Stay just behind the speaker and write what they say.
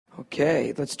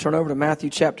Okay, let's turn over to Matthew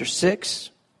chapter 6.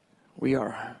 We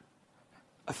are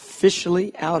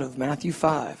officially out of Matthew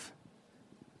 5.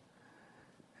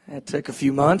 That took a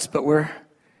few months, but we're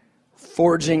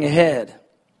forging ahead.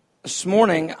 This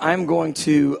morning, I'm going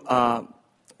to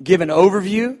give an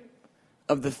overview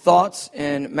of the thoughts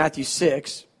in Matthew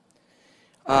 6.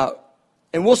 And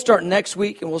we'll start next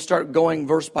week, and we'll start going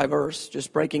verse by verse,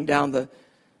 just breaking down the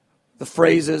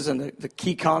phrases and the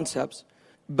key concepts.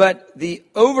 But the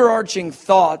overarching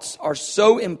thoughts are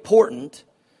so important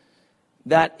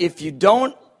that if you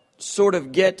don't sort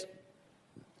of get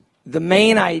the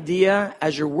main idea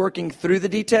as you're working through the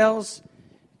details,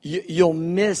 you'll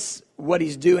miss what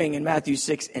he's doing in Matthew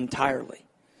 6 entirely.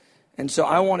 And so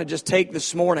I want to just take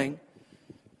this morning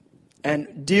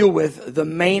and deal with the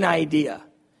main idea,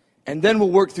 and then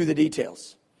we'll work through the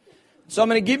details. So I'm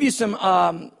going to give you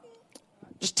some,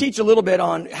 just teach a little bit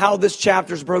on how this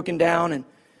chapter is broken down and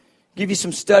give you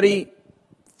some study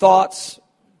thoughts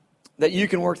that you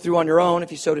can work through on your own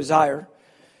if you so desire.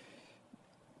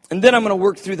 And then I'm going to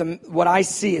work through what I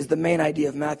see as the main idea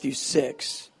of Matthew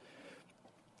 6.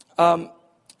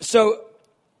 So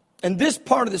in this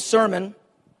part of the sermon,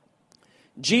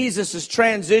 Jesus is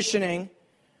transitioning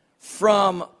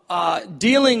from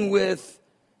dealing with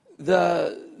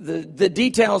the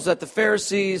details that the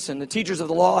Pharisees and the teachers of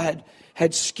the law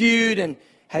had skewed and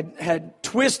had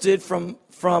twisted from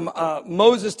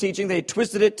Moses' teaching. They had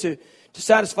twisted it to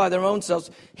satisfy their own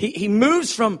selves. He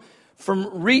moves from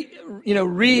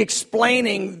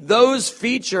re-explaining those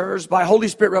features by Holy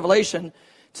Spirit revelation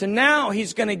to now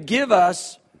he's going to give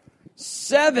us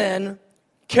 7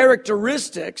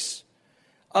 characteristics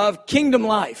of kingdom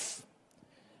life.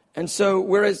 And so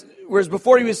whereas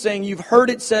before he was saying, you've heard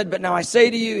it said, but now I say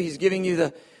to you, he's giving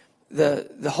you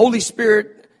the Holy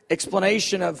Spirit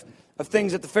explanation of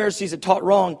things that the Pharisees had taught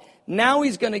wrong. Now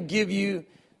he's going to give you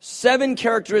 7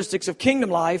 characteristics of kingdom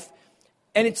life,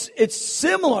 and it's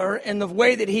similar in the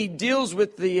way that he deals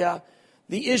with the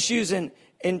issues in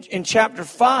chapter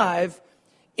 5,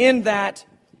 in that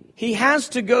he has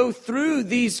to go through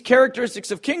these characteristics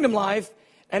of kingdom life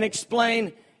and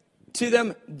explain to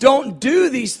them, don't do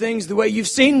these things the way you've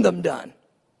seen them done.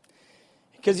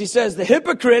 Because he says, the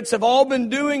hypocrites have all been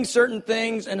doing certain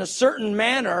things in a certain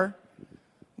manner,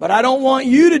 but I don't want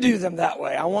you to do them that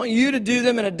way. I want you to do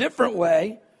them in a different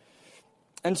way.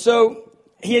 And so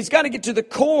he's got to get to the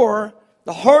core,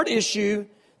 the heart issue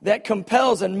that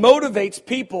compels and motivates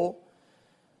people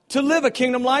to live a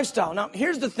kingdom lifestyle. Now,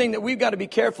 here's the thing that we've got to be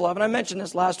careful of, and I mentioned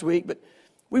this last week, but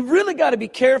we really got to be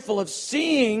careful of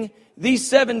seeing these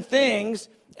 7 things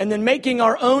and then making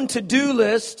our own to-do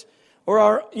list or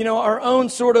our own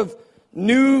sort of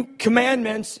new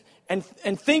commandments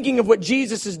and thinking of what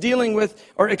Jesus is dealing with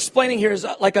or explaining here is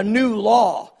like a new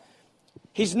law.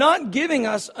 He's not giving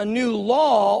us a new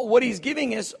law. What he's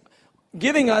giving us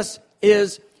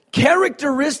is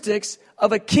characteristics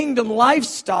of a kingdom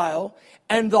lifestyle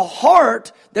and the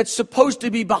heart that's supposed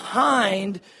to be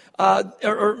behind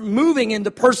or moving in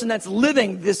the person that's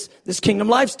living this kingdom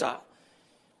lifestyle.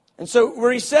 And so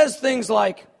where he says things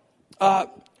like,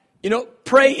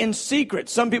 pray in secret.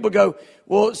 Some people go,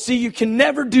 well, see, you can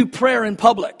never do prayer in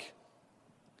public.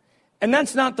 And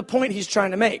that's not the point he's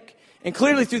trying to make. And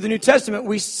clearly through the New Testament,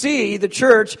 we see the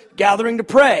church gathering to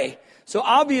pray. So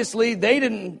obviously they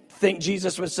didn't think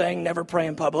Jesus was saying never pray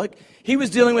in public. He was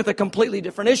dealing with a completely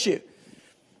different issue.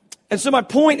 And so my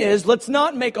point is, let's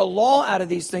not make a law out of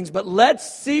these things, but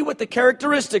let's see what the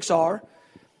characteristics are,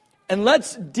 and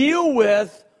let's deal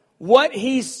with what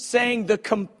he's saying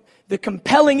the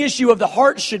compelling issue of the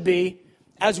heart should be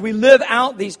as we live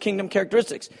out these kingdom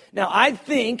characteristics. Now, I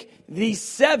think these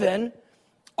 7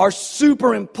 are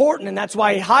super important, and that's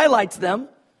why he highlights them.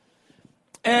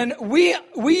 And we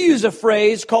use a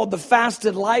phrase called the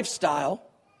fasted lifestyle.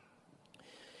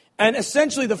 And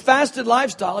essentially, the fasted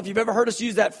lifestyle, if you've ever heard us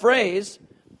use that phrase,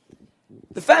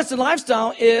 the fasted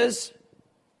lifestyle is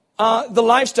the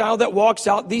lifestyle that walks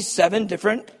out these 7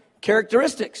 different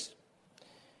characteristics.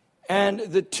 And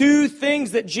the 2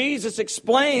 things that Jesus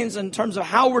explains in terms of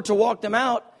how we're to walk them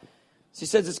out, he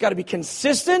says it's got to be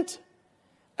consistent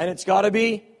and it's got to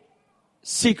be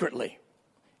secretly.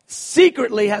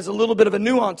 Secretly has a little bit of a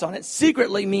nuance on it.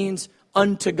 Secretly means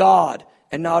unto God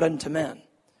and not unto men.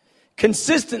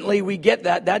 Consistently, we get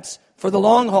that. That's for the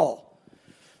long haul.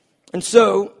 And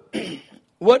so,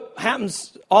 what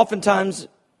happens oftentimes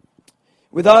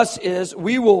with us is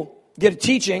we will get a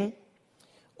teaching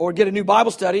or get a new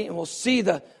Bible study, and we'll see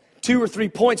the 2 or 3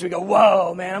 points. We go,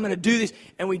 whoa, man, I'm going to do these.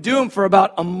 And we do them for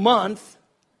about a month,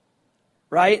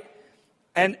 right?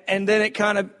 And then it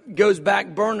kind of goes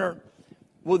back burner.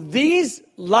 Well, these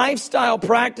lifestyle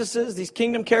practices, these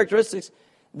kingdom characteristics,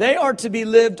 they are to be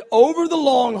lived over the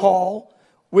long haul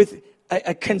with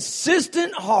a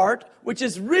consistent heart, which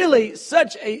is really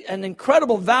such an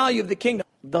incredible value of the kingdom.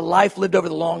 The life lived over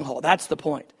the long haul. That's the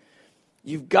point.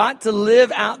 You've got to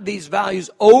live out these values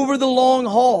over the long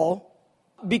haul,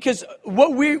 because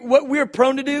what we're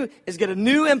prone to do is get a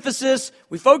new emphasis.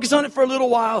 We focus on it for a little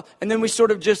while, and then we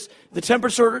sort of just, the temper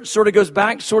sort of goes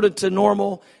back sort of to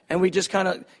normal, and we just kind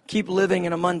of keep living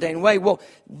in a mundane way. Well,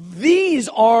 these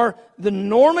are the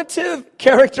normative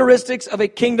characteristics of a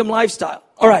kingdom lifestyle.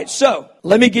 All right, so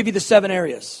let me give you the 7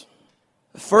 areas.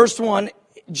 The first one,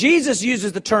 Jesus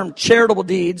uses the term charitable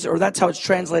deeds, or that's how it's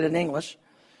translated in English.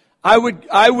 I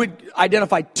would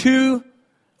identify 2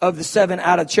 of the 7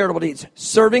 out of charitable deeds: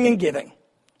 serving and giving.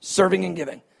 Serving and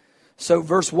giving. So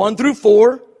verse 1 through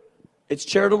 4, it's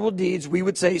charitable deeds. We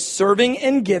would say serving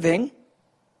and giving.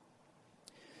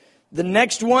 The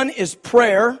next one is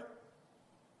prayer.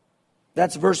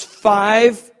 That's verse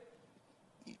 5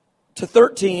 to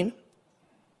 13.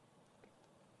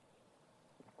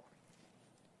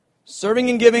 Serving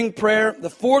and giving, prayer. The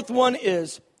fourth one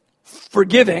is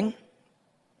forgiving.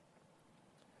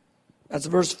 That's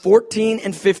verse 14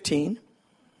 and 15.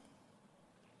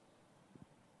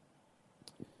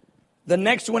 The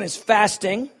next one is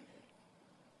fasting.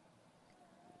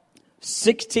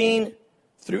 16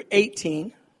 through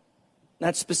 18.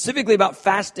 That's specifically about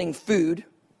fasting food.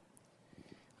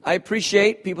 I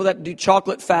appreciate people that do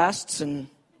chocolate fasts and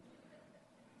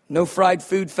no fried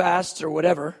food fasts or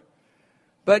whatever.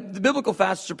 But the biblical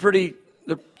fasts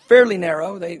they're fairly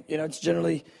narrow. It's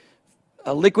generally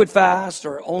a liquid fast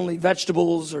or only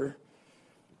vegetables or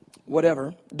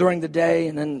whatever during the day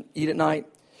and then eat at night.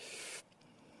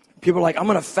 People are like, I'm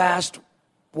going to fast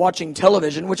watching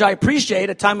television, which I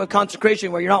appreciate, a time of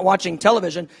consecration where you're not watching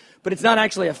television, but it's not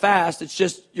actually a fast. It's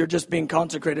just, you're just being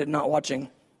consecrated and not watching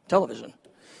television.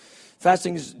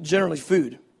 Fasting is generally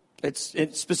food. It's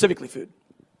specifically food.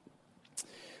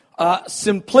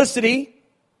 Simplicity,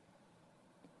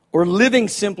 or living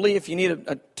simply, if you need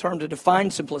a term to define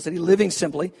simplicity, living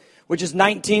simply, which is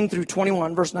 19 through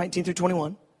 21, verse 19 through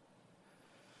 21.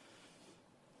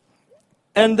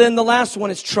 And then the last one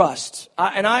is trust.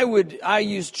 I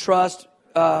use trust.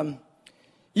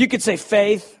 You could say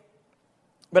faith,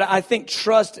 but I think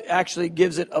trust actually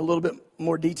gives it a little bit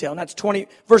more detail. And that's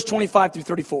verse 25 through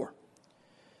 34.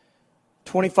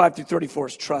 25 through 34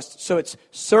 is trust. So it's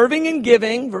serving and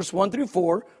giving, verse 1 through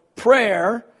 4,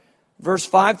 prayer, verse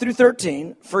 5 through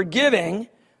 13, forgiving,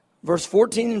 verse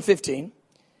 14 and 15,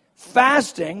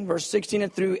 fasting, verse 16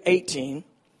 and through 18,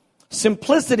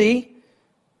 simplicity,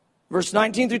 verse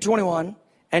 19 through 21,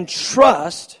 and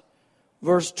trust,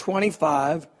 verse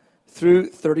 25 through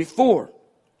 34.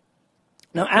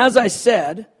 Now, as I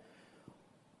said,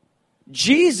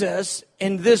 Jesus,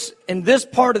 in this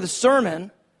part of the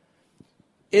sermon,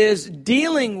 is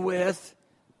dealing with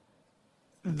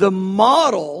the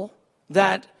model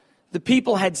that the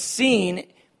people had seen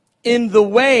in the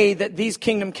way that these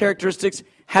kingdom characteristics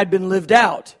had been lived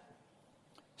out.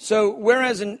 So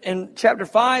whereas in chapter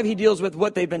 5 he deals with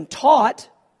what they've been taught,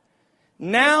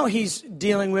 now he's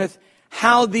dealing with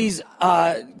how these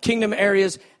kingdom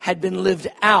areas had been lived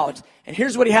out. And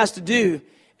here's what he has to do.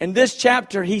 In this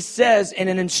chapter he says in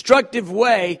an instructive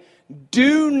way,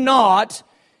 do not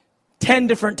 10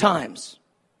 different times.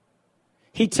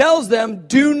 He tells them,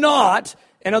 do not,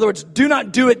 in other words, do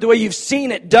not do it the way you've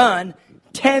seen it done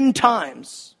 10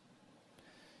 times.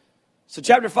 So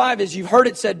chapter 5 is, you've heard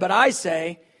it said, but I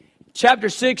say. Chapter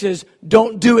 6 is,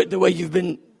 don't do it the way you've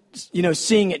been,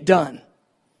 seeing it done.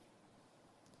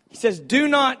 He says, do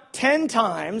not 10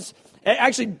 times.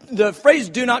 Actually, the phrase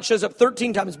do not shows up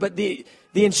 13 times, but the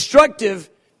instructive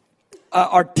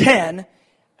are 10.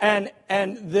 And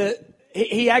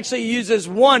he actually uses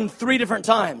 1 3 different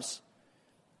times.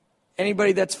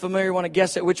 Anybody that's familiar want to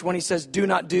guess at which one he says do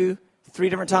not do 3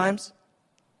 different times?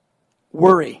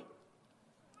 Worry.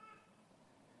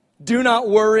 Do not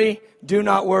worry, do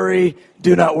not worry,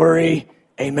 do not worry.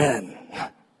 Amen.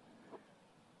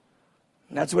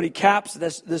 And that's what he caps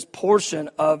this portion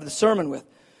of the sermon with.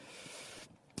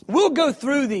 We'll go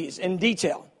through these in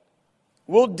detail.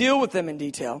 We'll deal with them in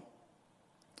detail.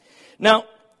 Now,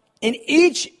 in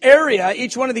each area,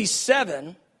 each one of these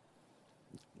 7,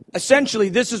 essentially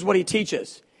this is what he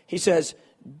teaches. He says,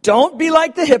 don't be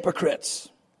like the hypocrites.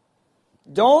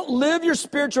 Don't live your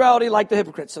spirituality like the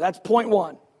hypocrites. So that's point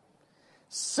 1.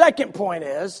 Second point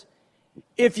is,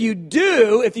 if you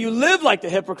live like the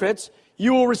hypocrites,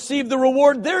 you will receive the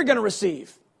reward they're going to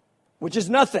receive, which is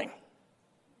nothing.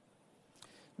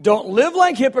 Don't live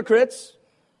like hypocrites.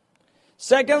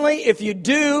 Secondly, if you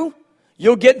do,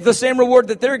 you'll get the same reward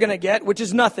that they're going to get, which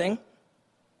is nothing.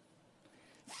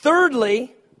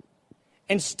 Thirdly,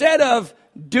 instead of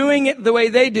doing it the way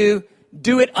they do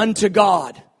it unto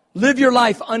God. Live your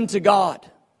life unto God.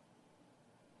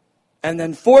 And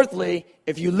then fourthly,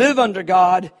 if you live under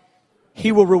God,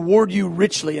 He will reward you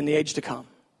richly in the age to come.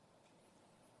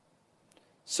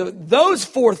 So those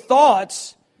four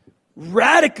thoughts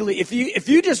radically, if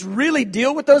you just really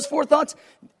deal with those four thoughts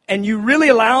and you really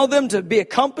allow them to be a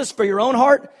compass for your own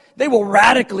heart, they will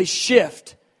radically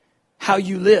shift how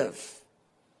you live.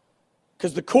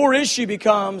 Because the core issue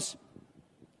becomes,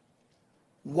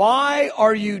 why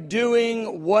are you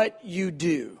doing what you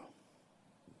do?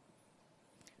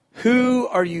 Who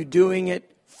are you doing it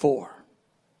for?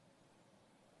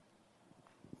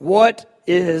 What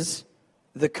is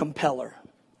the compeller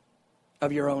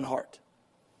of your own heart?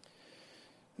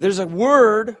 There's a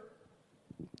word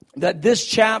that this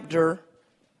chapter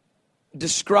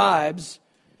describes.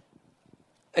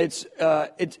 It's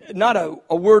not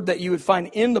a word that you would find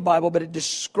in the Bible, but it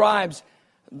describes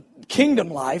kingdom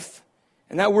life,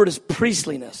 and that word is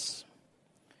priestliness.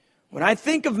 When I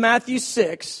think of Matthew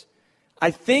 6,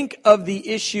 I think of the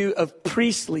issue of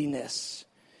priestliness.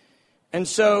 And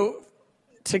so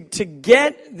to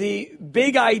get the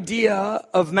big idea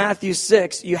of Matthew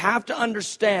 6, you have to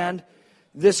understand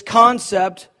this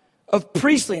concept of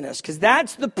priestliness, because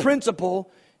that's the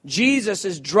principle Jesus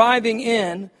is driving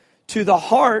in to the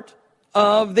heart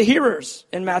of the hearers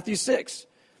in Matthew 6.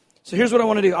 So here's what I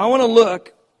want to do. I want to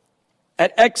look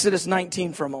at Exodus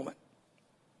 19 for a moment.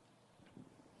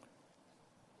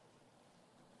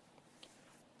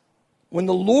 When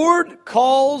the Lord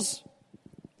calls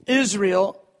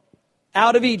Israel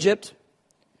out of Egypt,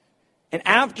 and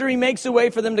after He makes a way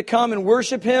for them to come and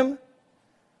worship Him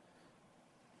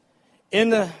in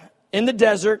the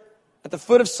desert at the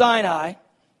foot of Sinai,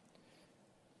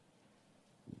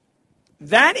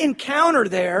 that encounter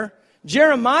there,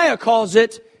 Jeremiah calls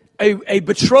it a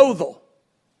betrothal.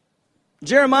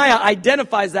 Jeremiah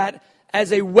identifies that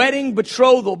as a wedding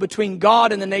betrothal between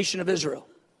God and the nation of Israel.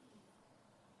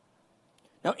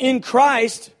 Now, in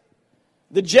Christ,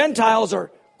 the Gentiles are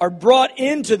brought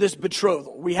into this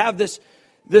betrothal. We have this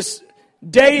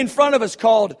day in front of us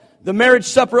called the marriage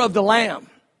supper of the Lamb.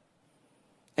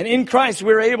 And in Christ,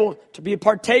 we're able to be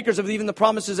partakers of even the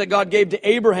promises that God gave to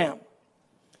Abraham.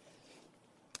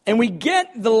 And we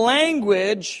get the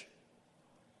language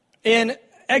in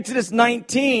Exodus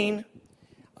 19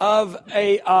 of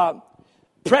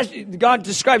God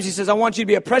describes, He says, I want you to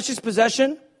be a precious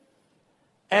possession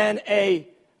and a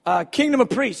kingdom of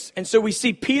priests. And so we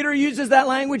see Peter uses that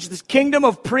language, this kingdom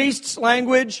of priests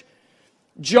language.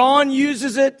 John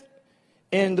uses it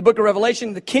in the book of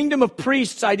Revelation, the kingdom of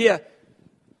priests idea.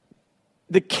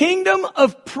 The kingdom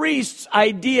of priests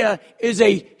idea is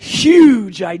a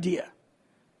huge idea.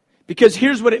 Because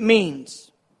here's what it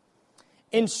means.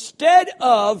 Instead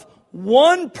of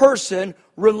one person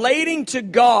relating to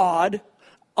God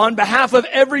on behalf of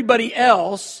everybody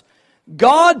else,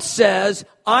 God says,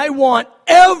 I want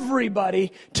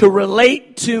everybody to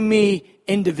relate to me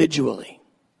individually.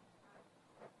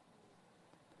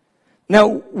 Now,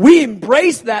 we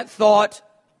embrace that thought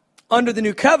under the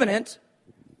new covenant,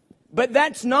 but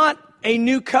that's not a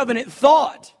new covenant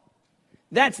thought.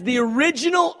 That's the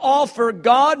original offer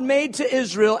God made to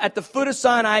Israel at the foot of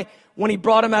Sinai when He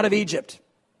brought them out of Egypt.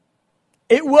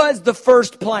 It was the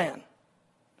first plan.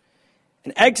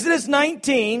 In Exodus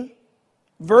 19,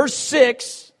 verse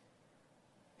 6,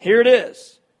 here it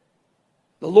is.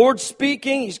 The Lord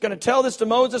speaking, He's going to tell this to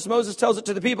Moses. Moses tells it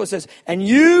to the people. It says, and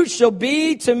you shall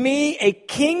be to me a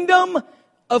kingdom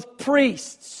of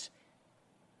priests,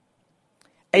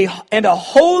 and a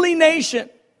holy nation.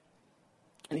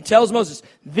 And He tells Moses,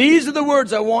 these are the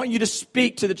words I want you to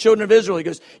speak to the children of Israel. He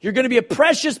goes, you're going to be a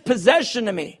precious possession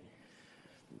to me.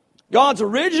 God's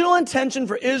original intention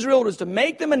for Israel was to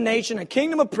make them a nation, a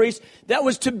kingdom of priests, that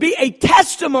was to be a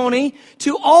testimony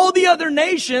to all the other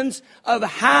nations of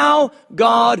how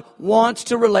God wants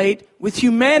to relate with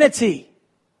humanity.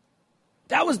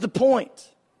 That was the point.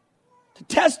 To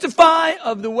testify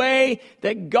of the way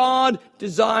that God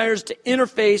desires to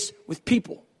interface with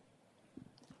people.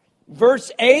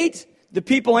 Verse 8, the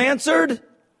people answered.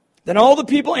 Then all the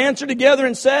people answered together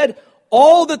and said,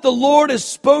 all that the Lord has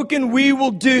spoken we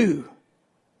will do.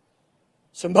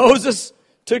 So Moses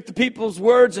took the people's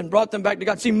words and brought them back to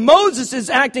God. See, Moses is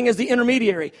acting as the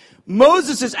intermediary.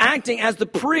 Moses is acting as the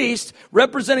priest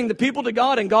representing the people to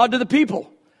God and God to the people.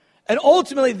 And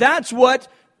ultimately, that's what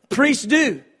priests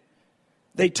do.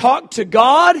 They talk to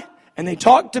God and they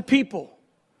talk to people.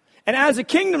 And as a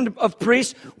kingdom of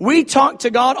priests, we talk to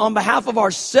God on behalf of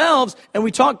ourselves, and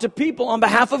we talk to people on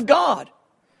behalf of God.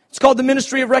 It's called the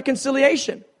ministry of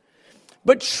reconciliation.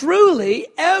 But truly,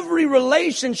 every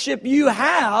relationship you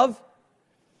have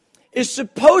is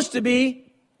supposed to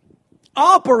be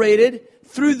operated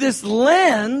through this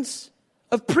lens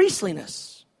of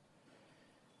priestliness.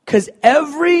 Because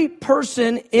every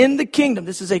person in the kingdom,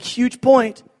 this is a huge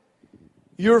point,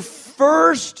 your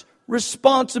first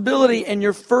responsibility and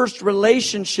your first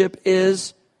relationship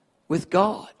is with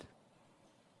God.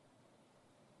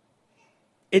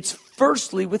 It's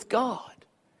firstly with God.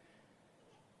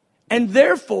 And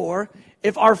therefore,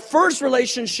 if our first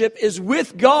relationship is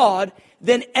with God,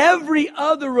 then every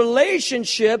other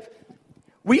relationship,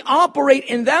 we operate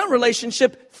in that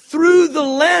relationship through the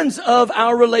lens of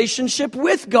our relationship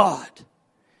with God.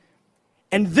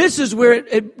 And this is where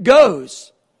it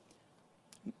goes.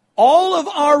 All of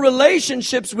our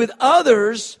relationships with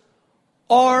others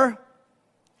are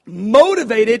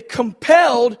motivated,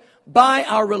 compelled by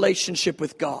our relationship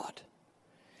with God.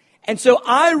 And so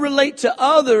I relate to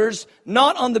others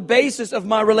not on the basis of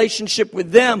my relationship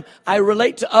with them. I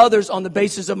relate to others on the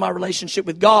basis of my relationship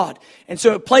with God. And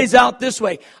so it plays out this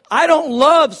way. I don't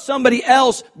love somebody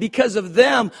else because of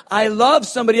them. I love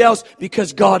somebody else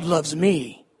because God loves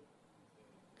me.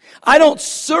 I don't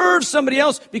serve somebody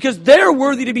else because they're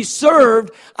worthy to be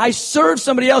served. I serve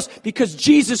somebody else because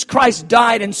Jesus Christ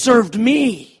died and served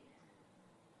me.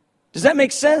 Does that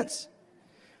make sense?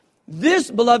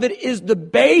 This, beloved, is the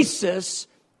basis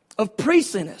of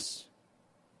priestliness.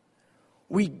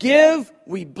 We give,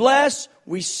 we bless,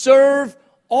 we serve.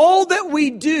 All that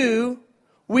we do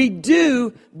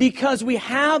because we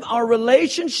have our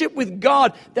relationship with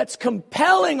God that's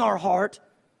compelling our heart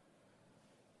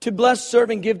to bless, serve,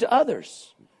 and give to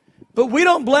others. But we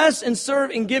don't bless and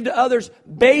serve and give to others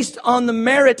based on the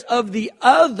merit of the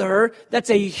other. That's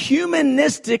a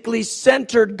humanistically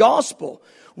centered gospel.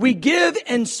 We give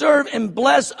and serve and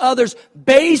bless others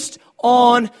based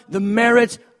on the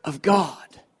merit of God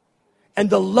and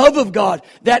the love of God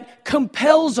that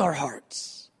compels our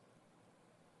hearts.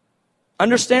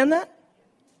 Understand that?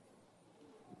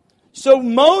 So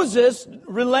Moses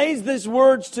relays these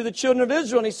words to the children of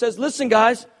Israel, and he says, listen,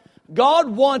 guys, God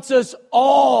wants us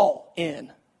all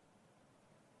in.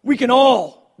 We can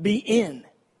all be in.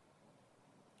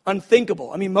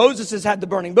 Unthinkable. I mean, Moses has had the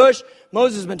burning bush.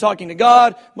 Moses has been talking to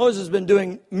God. Moses has been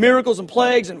doing miracles and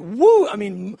plagues. And woo, I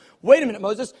mean, wait a minute,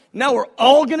 Moses. Now we're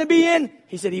all going to be in?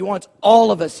 He said he wants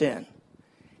all of us in.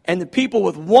 And the people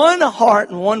with one heart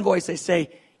and one voice, they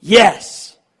say,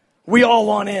 yes, we all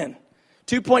want in.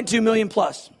 2.2 million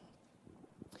plus.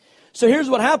 So here's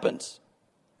what happens.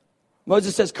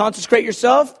 Moses says, consecrate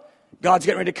yourself. God's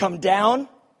getting ready to come down.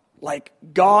 Like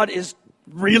God is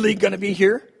really going to be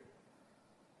here.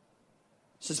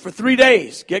 It says, for 3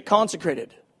 days, get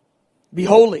consecrated. Be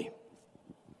holy.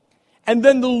 And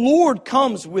then the Lord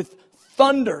comes with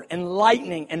thunder and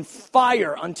lightning and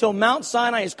fire until Mount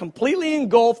Sinai is completely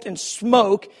engulfed in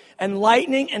smoke and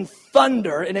lightning and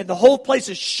thunder. And the whole place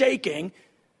is shaking.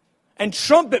 And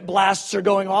trumpet blasts are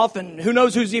going off. And who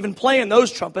knows who's even playing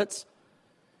those trumpets.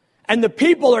 And the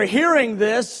people are hearing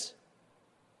this.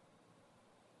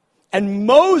 And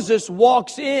Moses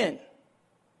walks in.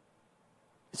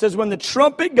 It says, when the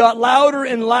trumpet got louder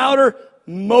and louder,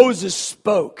 Moses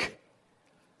spoke.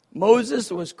 Moses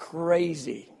was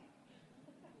crazy.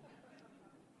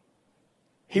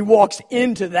 He walks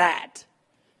into that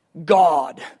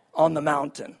God on the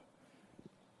mountain.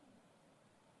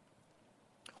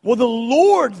 Well, the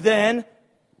Lord then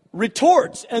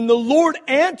retorts, and the Lord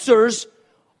answers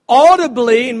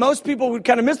audibly, and most people would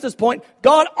kind of miss this point.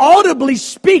 God audibly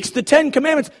speaks the 10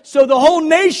 Commandments, so the whole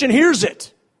nation hears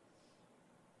it.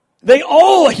 They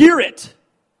all hear it.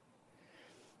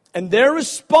 And their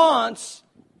response,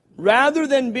 rather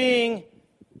than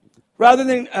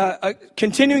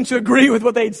continuing to agree with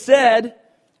what they'd said,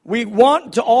 we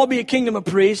want to all be a kingdom of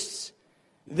priests,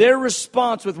 their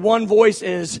response with one voice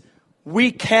is,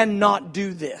 we cannot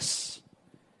do this.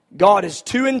 God is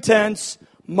too intense.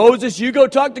 Moses, you go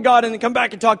talk to God and then come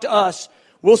back and talk to us.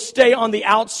 We'll stay on the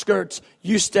outskirts.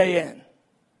 You stay in.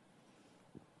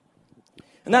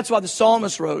 And that's why the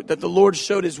psalmist wrote that the Lord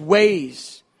showed his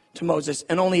ways to Moses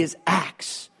and only his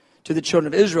acts to the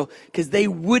children of Israel, because they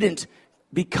wouldn't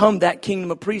become that kingdom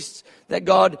of priests that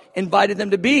God invited them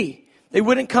to be. They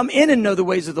wouldn't come in and know the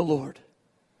ways of the Lord.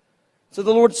 So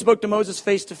the Lord spoke to Moses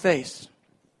face to face.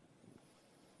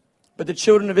 But the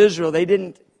children of Israel,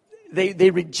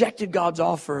 they rejected God's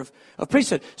offer of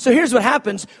priesthood. So here's what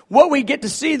happens. What we get to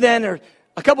see then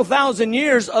a couple thousand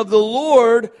years of the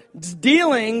Lord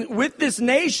dealing with this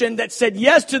nation that said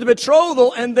yes to the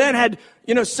betrothal and then had,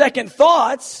 second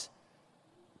thoughts.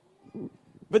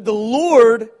 But the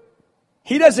Lord,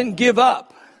 He doesn't give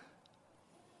up.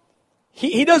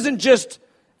 He doesn't just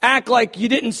act like you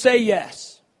didn't say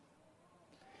yes.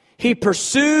 He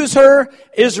pursues her,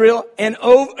 Israel, and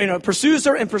pursues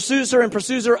her and pursues her and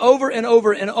pursues her over and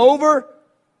over and over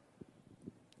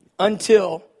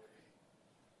until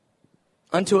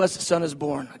unto us a son is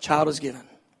born, a child is given.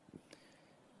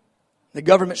 The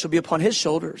government shall be upon His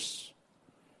shoulders.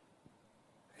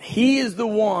 He is the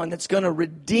one that's going to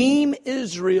redeem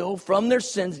Israel from their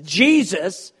sins.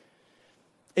 Jesus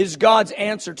is God's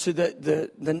answer to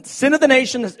the sin of the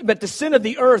nation, but the sin of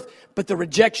the earth, but the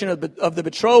rejection of the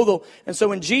betrothal. And so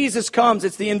when Jesus comes,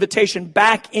 it's the invitation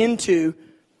back into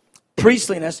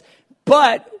priestliness.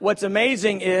 But what's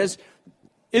amazing is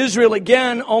Israel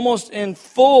again, almost in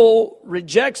full,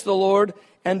 rejects the Lord,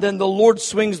 and then the Lord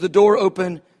swings the door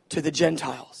open to the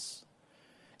Gentiles.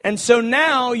 And so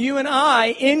now you and I,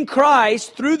 in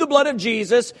Christ, through the blood of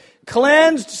Jesus,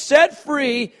 cleansed, set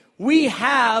free, we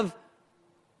have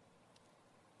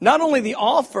not only the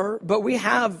offer, but we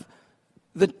have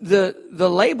the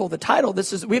label, the title.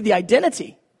 We have the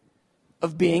identity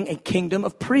of being a kingdom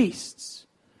of priests.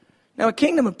 Now, a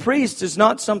kingdom of priests is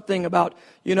not something about,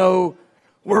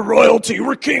 we're royalty,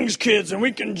 we're king's kids, and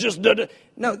we can just...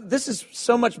 No, this is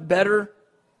so much better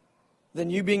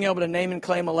than you being able to name and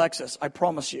claim Alexis. I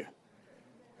promise you.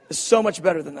 It's so much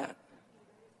better than that.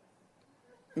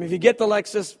 I mean, if you get the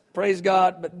Lexus, praise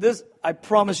God. But this, I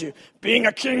promise you, being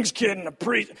a king's kid and a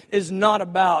priest is not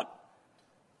about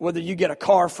whether you get a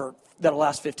car that'll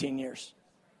last 15 years.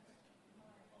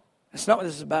 That's not what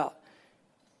this is about.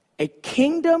 A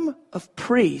kingdom of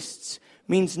priests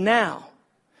means now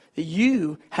that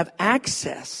you have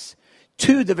access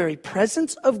to the very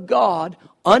presence of God,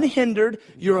 unhindered.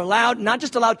 You're allowed, not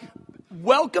just allowed,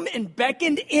 welcome and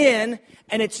beckoned in.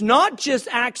 And it's not just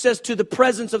access to the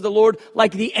presence of the Lord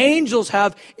like the angels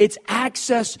have. It's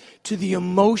access to the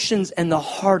emotions and the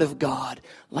heart of God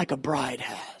like a bride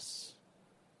has.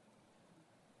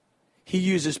 He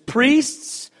uses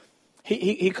priests.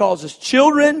 He calls us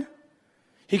children.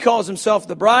 He calls Himself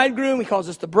the bridegroom. He calls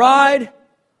us the bride.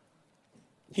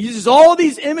 He uses all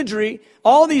these imagery,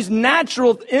 all these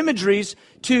natural imageries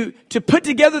to put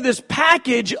together this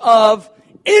package of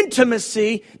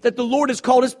intimacy that the Lord has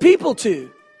called His people to.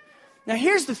 Now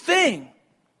here's the thing.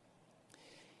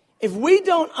 If we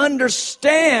don't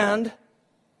understand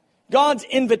God's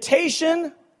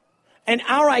invitation and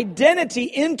our identity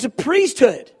into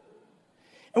priesthood,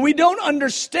 and we don't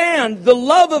understand the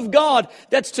love of God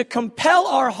that's to compel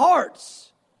our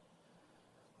hearts,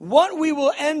 what we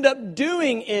will end up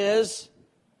doing is,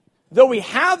 though we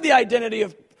have the identity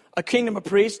of a kingdom of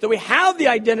priests, though we have the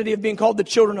identity of being called the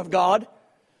children of God,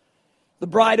 the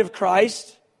bride of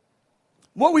Christ,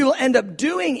 what we will end up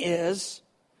doing is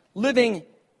living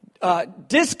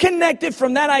disconnected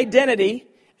from that identity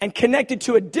and connected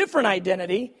to a different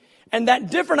identity. And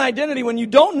that different identity, when you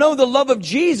don't know the love of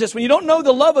Jesus, when you don't know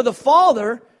the love of the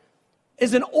Father,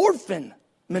 is an orphan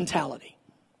mentality.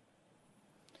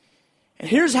 And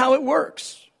here's how it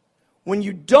works. When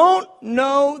you don't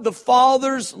know the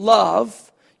Father's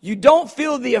love, you don't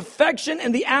feel the affection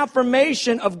and the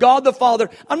affirmation of God the Father.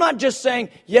 I'm not just saying,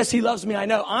 yes, He loves me, I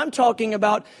know. I'm talking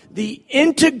about the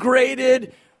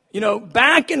integrated,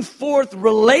 back and forth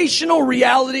relational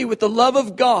reality with the love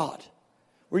of God,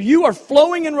 where you are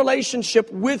flowing in relationship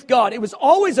with God. It was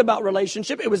always about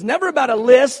relationship. It was never about a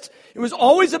list. It was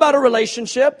always about a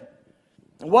relationship.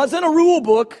 It wasn't a rule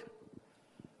book.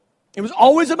 It was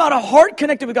always about a heart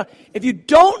connected with God. If you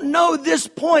don't know this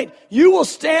point, you will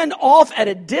stand off at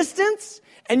a distance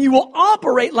and you will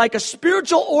operate like a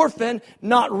spiritual orphan,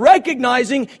 not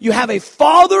recognizing you have a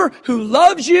Father who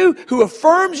loves you, who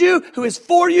affirms you, who is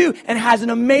for you, and has an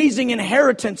amazing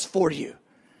inheritance for you.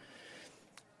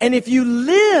 And if you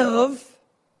live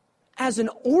as an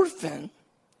orphan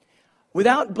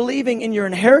without believing in your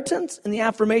inheritance and the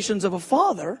affirmations of a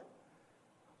Father,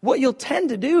 what you'll tend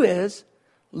to do is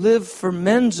live for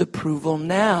men's approval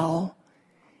now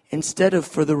instead of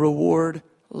for the reward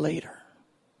later.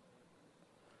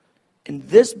 And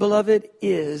this, beloved,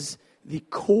 is the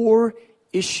core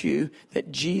issue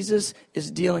that Jesus is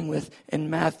dealing with in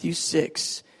Matthew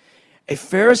 6. A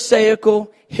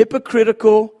Pharisaical,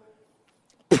 hypocritical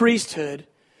priesthood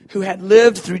who had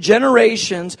lived through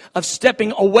generations of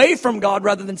stepping away from God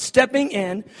rather than stepping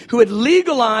in, who had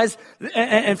legalized,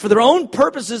 and for their own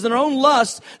purposes and their own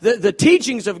lusts, the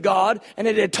teachings of God, and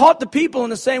it had taught the people in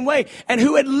the same way, and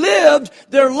who had lived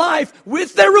their life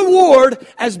with their reward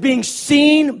as being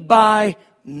seen by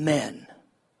men.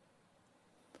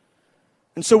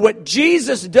 And so what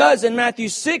Jesus does in Matthew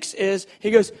 6 is,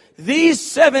 he goes, these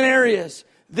 7 areas,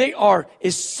 they are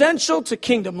essential to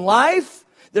kingdom life.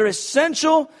 They're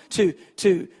essential to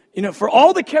for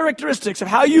all the characteristics of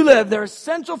how you live. They're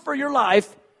essential for your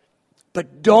life,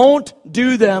 but don't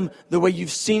do them the way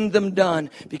you've seen them done,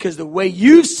 because the way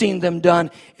you've seen them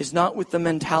done is not with the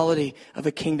mentality of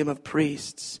a kingdom of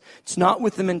priests. It's not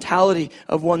with the mentality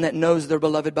of one that knows they're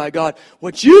beloved by God.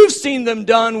 What you've seen them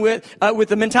done with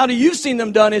the mentality you've seen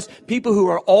them done is people who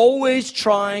are always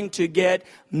trying to get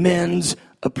men's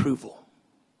approval.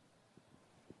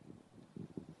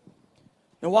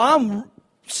 Now, while I'm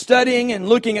studying and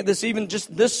looking at this, even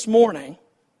just this morning,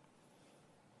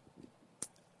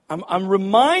 I'm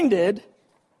reminded.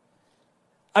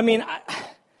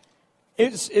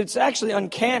 It's actually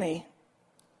uncanny,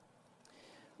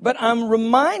 but I'm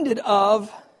reminded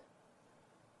of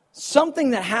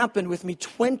something that happened with me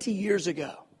 20 years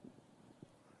ago,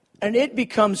 and it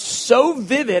becomes so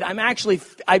vivid.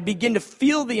 I begin to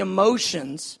feel the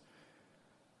emotions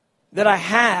that I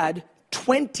had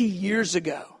 20 years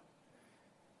ago.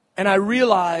 And I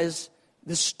realize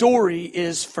the story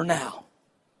is for now.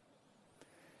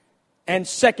 And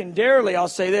secondarily, I'll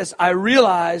say this, I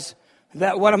realize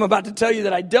that what I'm about to tell you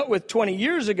that I dealt with 20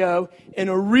 years ago, in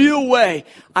a real way,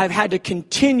 I've had to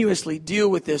continuously deal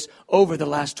with this over the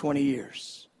last 20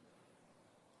 years.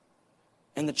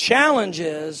 And the challenge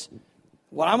is,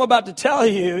 what I'm about to tell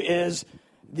you is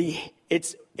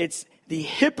it's the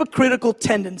hypocritical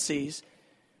tendencies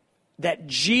that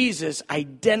Jesus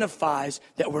identifies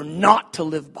that we're not to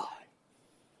live by.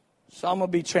 So I'm going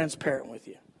to be transparent with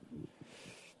you.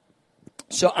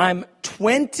 So I'm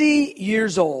 20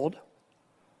 years old.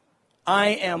 I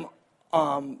am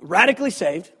radically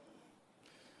saved.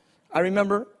 I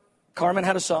remember Carmen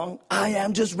had a song, I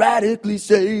am just radically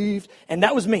saved. And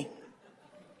that was me.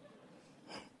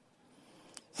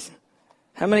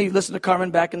 How many listened to Carmen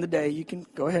back in the day? You can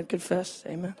go ahead and confess.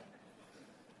 Amen.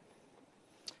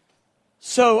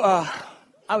 So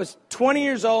I was 20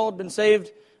 years old, been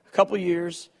saved a couple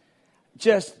years,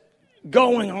 just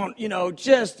going on,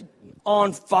 just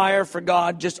on fire for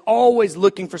God, just always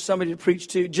looking for somebody to preach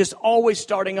to, just always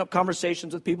starting up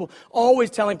conversations with people, always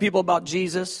telling people about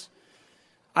Jesus.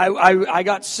 I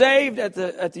got saved at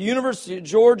the University of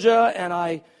Georgia, and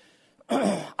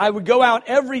I would go out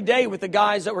every day with the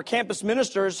guys that were campus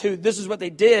ministers who this is what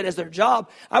they did as their job.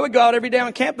 I would go out every day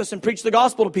on campus and preach the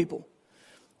gospel to people.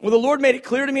 Well, the Lord made it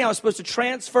clear to me I was supposed to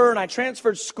transfer, and I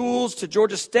transferred schools to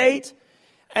Georgia State,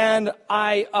 and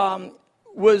I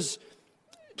was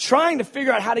trying to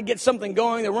figure out how to get something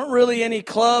going. There weren't really any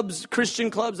clubs, Christian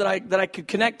clubs that I could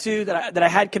connect to, that I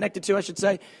had connected to, I should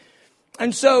say.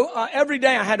 And so every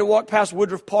day I had to walk past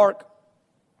Woodruff Park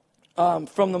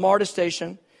from the MARTA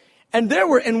station, and there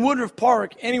were in Woodruff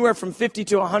Park anywhere from 50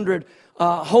 to 100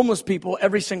 homeless people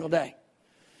every single day.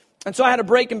 And so I had a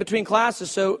break in between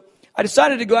classes, so I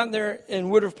decided to go out there in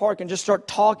Woodruff Park and just start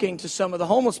talking to some of the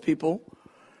homeless people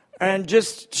and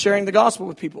just sharing the gospel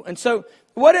with people. And so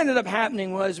what ended up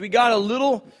happening was we got a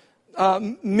little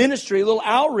ministry, a little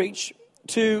outreach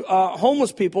to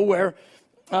homeless people where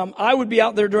I would be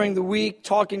out there during the week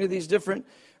talking to these different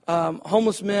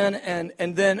homeless men,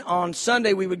 and then on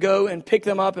Sunday we would go and pick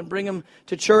them up and bring them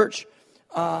to church,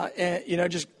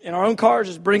 and just in our own cars,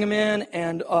 just bring them in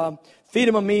and feed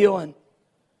them a meal, and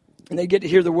they get to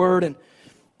hear the word.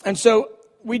 And so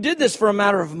we did this for a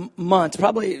matter of months,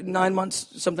 probably 9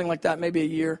 months, something like that, maybe a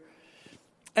year.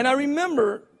 And I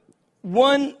remember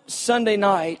one Sunday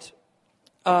night,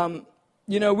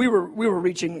 we were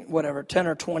reaching 10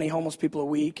 or 20 homeless people a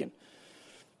week. And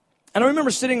I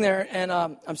remember sitting there, and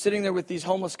I'm sitting there with these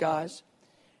homeless guys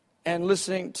and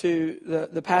listening to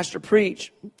the pastor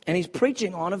preach, and he's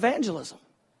preaching on evangelism.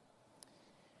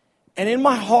 And in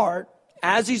my heart,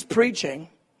 as he's preaching,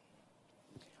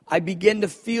 I begin to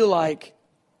feel like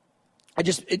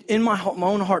in my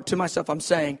own heart to myself, I'm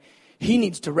saying, he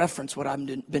needs to reference what I've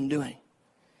been doing.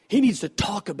 He needs to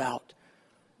talk about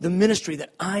the ministry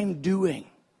that I'm doing.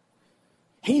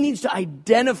 He needs to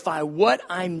identify what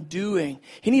I'm doing.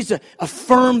 He needs to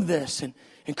affirm this and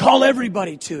call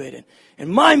everybody to it. And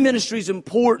my ministry is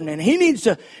important, and he needs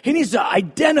to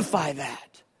identify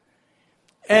that.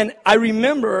 And I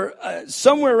remember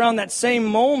somewhere around that same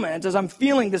moment, as I'm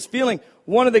feeling this feeling,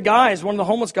 one of the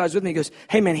homeless guys with me goes,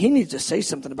 hey man, he needs to say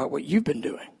something about what you've been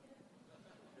doing.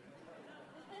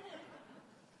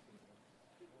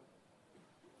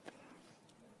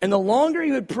 And the longer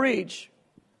he would preach,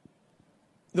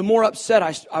 the more upset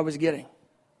I was getting.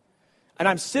 And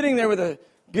I'm sitting there with a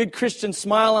good Christian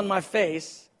smile on my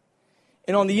face,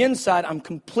 and on the inside, I'm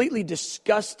completely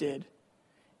disgusted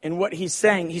in what he's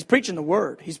saying. He's preaching the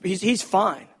word. He's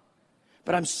fine.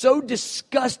 But I'm so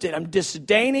disgusted. I'm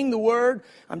disdaining the word.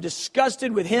 I'm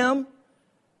disgusted with him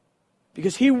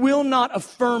because he will not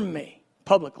affirm me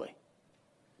publicly.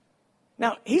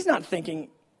 Now, he's not thinking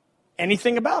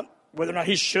anything about whether or not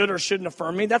he should or shouldn't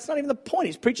affirm me. That's not even the point.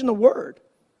 He's preaching the word.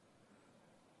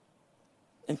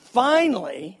 And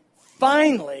finally,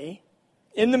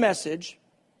 in the message,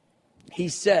 he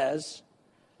says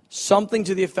something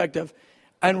to the effect of,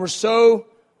 and we're so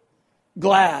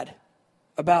glad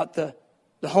about the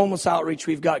homeless outreach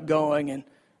we've got going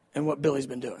and what Billy's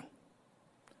been doing.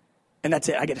 And that's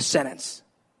it. I get a sentence.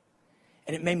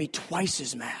 And it made me twice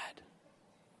as mad.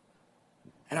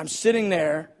 And I'm sitting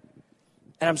there,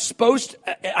 and I'm supposed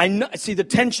to, I know, see, the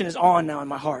tension is on now in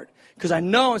my heart. Because I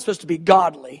know I'm supposed to be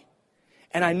godly.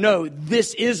 And I know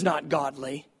this is not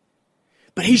godly.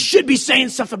 But he should be saying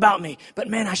stuff about me. But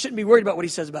man, I shouldn't be worried about what he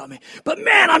says about me. But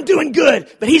man, I'm doing good.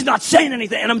 But he's not saying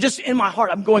anything. And I'm just, in my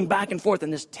heart, I'm going back and forth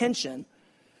in this tension.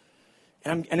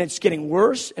 And it's getting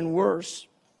worse and worse.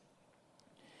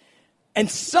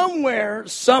 And somewhere,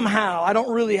 somehow, I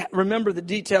don't really remember the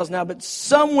details now, but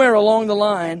somewhere along the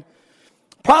line,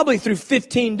 probably through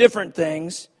 15 different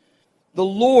things, the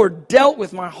Lord dealt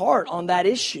with my heart on that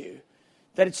issue.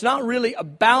 That it's not really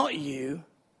about you,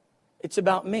 it's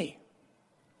about me.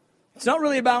 It's not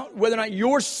really about whether or not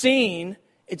you're seen,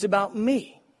 it's about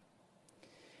me.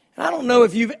 And I don't know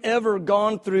if you've ever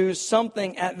gone through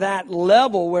something at that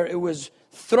level where it was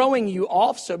throwing you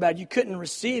off so bad you couldn't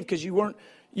receive because you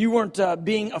weren't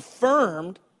being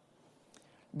affirmed.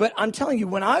 But I'm telling you,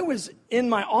 when I was in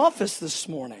my office this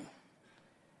morning,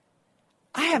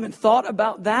 I haven't thought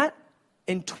about that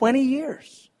in 20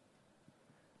 years.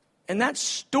 And that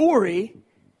story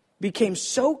became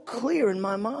so clear in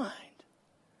my mind.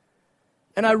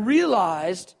 And I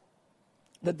realized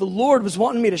that the Lord was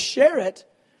wanting me to share it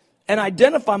and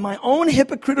identify my own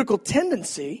hypocritical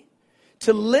tendency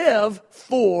to live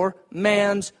for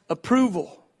man's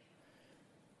approval.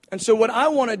 And so what I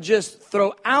want to just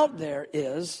throw out there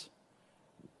is,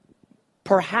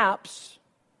 perhaps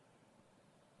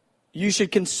you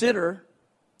should consider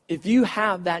if you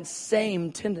have that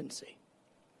same tendency.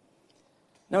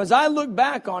 Now, as I look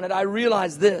back on it, I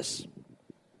realize this.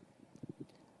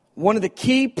 One of the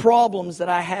key problems that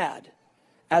I had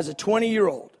as a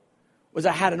 20-year-old was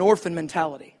I had an orphan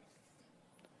mentality.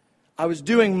 I was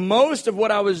doing most of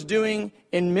what I was doing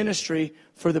in ministry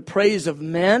for the praise of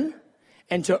men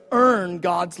and to earn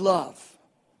God's love.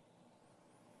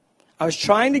 I was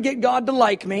trying to get God to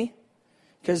like me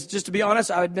because, just to be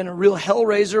honest, I had been a real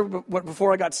hellraiser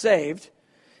before I got saved.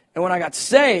 And when I got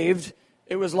saved,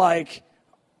 it was like,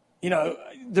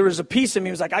 there was a piece of me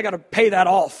that was like, I got to pay that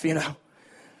off, There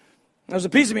was a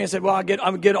piece of me that said, well,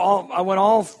 I went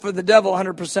all for the devil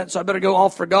 100%, so I better go all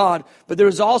for God. But there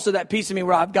was also that piece of me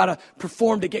where I've got to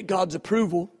perform to get God's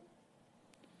approval.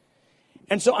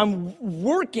 And so I'm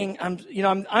working, I'm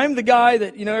the guy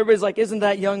that, everybody's like, isn't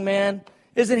that young man?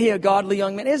 Isn't he a godly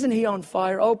young man? Isn't he on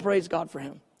fire? Oh, praise God for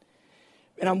him.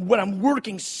 And I'm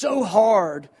working so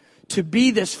hard to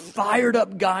be this fired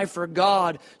up guy for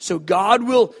God, so God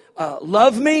will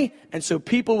love me, and so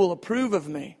people will approve of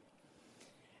me.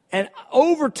 And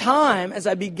over time, as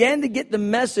I began to get the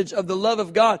message of the love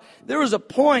of God, there was a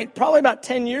point, probably about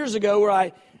 10 years ago,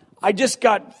 where I just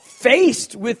got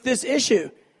faced with this issue.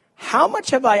 How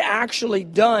much have I actually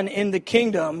done in the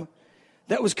kingdom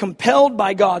that was compelled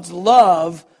by God's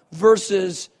love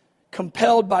versus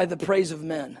compelled by the praise of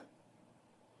men?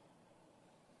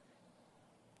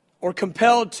 Or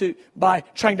compelled by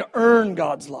trying to earn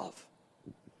God's love.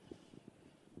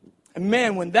 And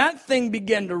man, when that thing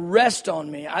began to rest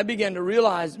on me, I began to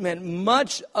realize, man,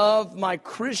 much of my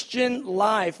Christian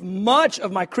life, much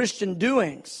of my Christian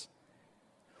doings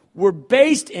were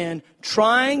based in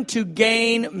trying to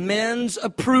gain men's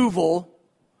approval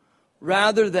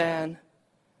rather than,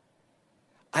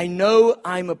 I know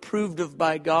I'm approved of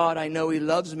by God, I know He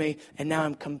loves me, and now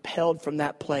I'm compelled from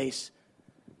that place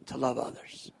to love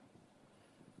others.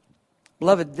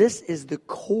 Beloved, this is the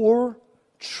core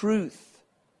truth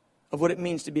of what it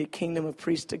means to be a kingdom of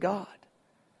priests to God.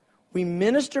 We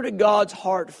minister to God's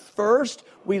heart first.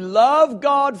 We love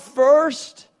God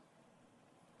first.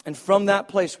 And from that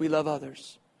place, we love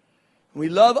others. We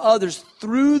love others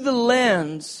through the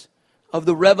lens of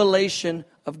the revelation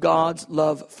of God's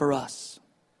love for us.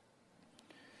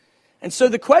 And so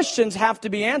the questions have to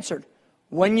be answered.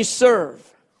 When you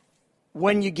serve,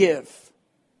 when you give,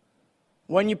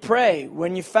 when you pray,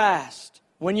 when you fast,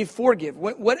 when you forgive,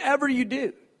 whatever you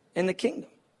do in the kingdom.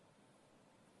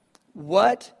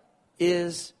 What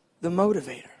is the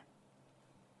motivator?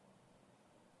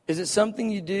 Is it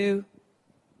something you do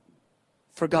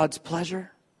for God's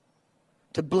pleasure?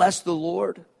 To bless the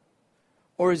Lord?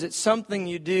 Or is it something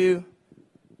you do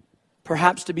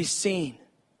perhaps to be seen?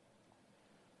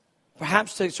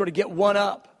 Perhaps to sort of get one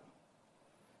up?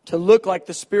 To look like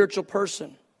the spiritual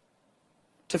person?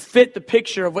 To fit the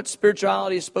picture of what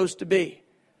spirituality is supposed to be?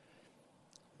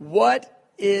 What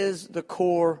is the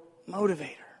core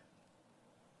motivator?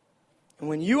 And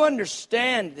when you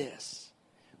understand this,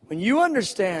 when you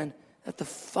understand that the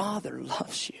Father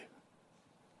loves you,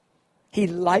 He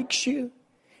likes you,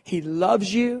 He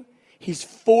loves you, He's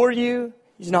for you,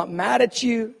 He's not mad at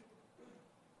you,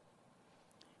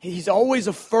 He's always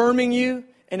affirming you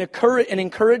and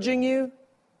encouraging you,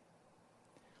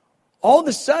 all of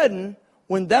a sudden,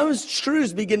 when those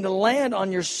truths begin to land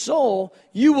on your soul,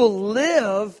 you will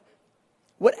live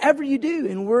whatever you do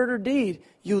in word or deed.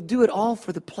 You'll do it all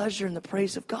for the pleasure and the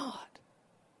praise of God,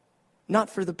 not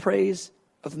for the praise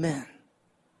of men.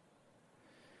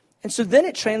 And so then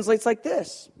it translates like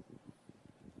this.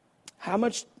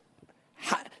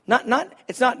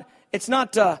 It's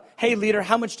not, hey leader,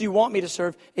 how much do you want me to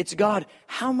serve? It's God,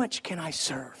 how much can I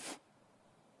serve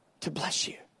to bless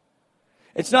you?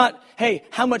 It's not, hey,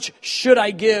 how much should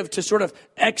I give to sort of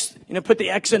put the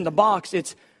X in the box.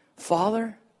 It's,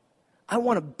 Father, I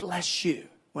want to bless you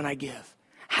when I give.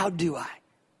 How do I?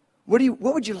 What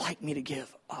would you like me to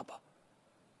give, Abba?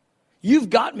 You've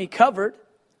got me covered.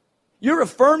 You're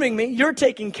affirming me. You're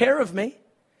taking care of me.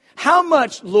 How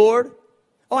much, Lord?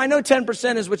 Oh, I know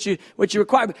 10% is what you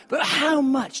require, but how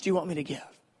much do you want me to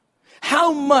give?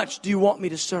 How much do you want me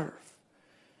to serve?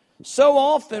 So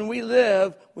often we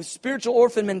live with spiritual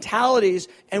orphan mentalities,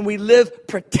 and we live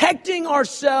protecting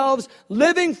ourselves,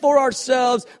 living for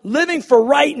ourselves, living for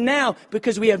right now,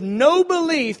 because we have no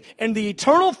belief in the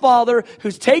eternal Father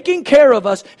who's taking care of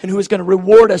us and who is going to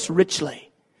reward us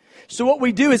richly. So what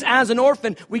we do is, as an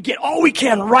orphan, we get all we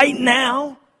can right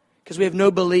now because we have no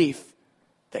belief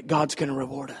that God's going to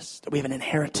reward us, that we have an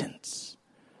inheritance.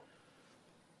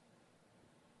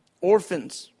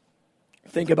 Orphans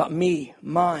think about me,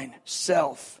 mine,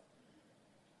 self.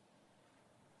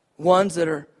 Ones that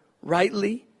are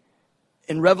rightly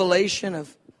in revelation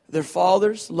of their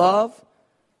Father's love,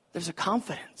 there's a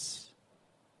confidence.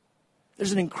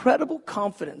 There's an incredible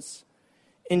confidence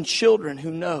in children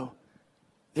who know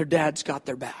their dad's got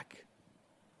their back.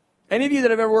 Any of you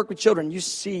that have ever worked with children, you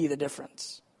see the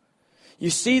difference. You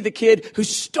see the kid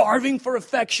who's starving for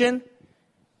affection,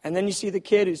 and then you see the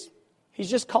kid he's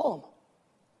just calm.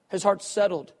 His heart's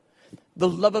settled. The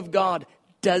love of God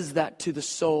does that to the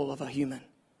soul of a human.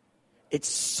 It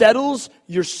settles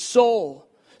your soul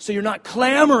so you're not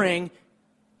clamoring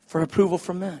for approval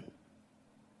from men.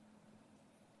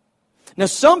 Now,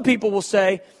 some people will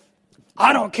say,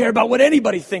 I don't care about what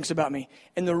anybody thinks about me.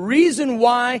 And the reason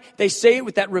why they say it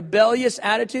with that rebellious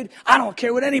attitude, I don't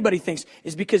care what anybody thinks,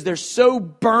 is because they're so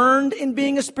burned in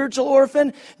being a spiritual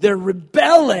orphan, they're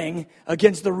rebelling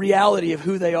against the reality of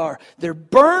who they are. They're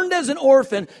burned as an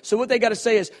orphan, so what they got to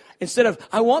say is, instead of,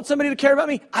 I want somebody to care about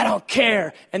me, I don't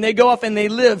care. And they go off and they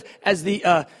live as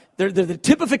they're the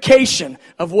typification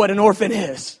of what an orphan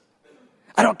is.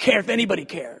 I don't care if anybody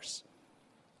cares.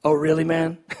 Oh, really,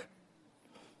 man?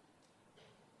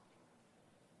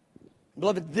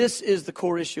 Beloved, this is the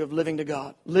core issue of living to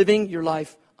God. Living your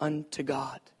life unto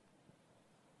God.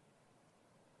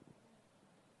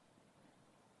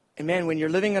 And man, when you're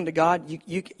living unto God,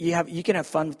 you can have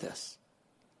fun with this.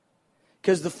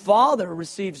 Because the Father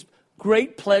receives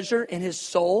great pleasure in His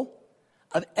soul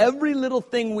of every little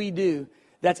thing we do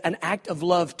that's an act of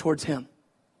love towards Him.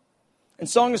 In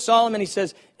Song of Solomon, he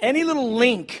says, any little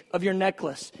link of your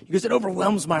necklace, because it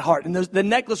overwhelms my heart. And the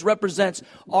necklace represents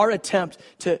our attempt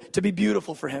to be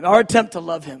beautiful for Him, our attempt to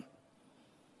love Him.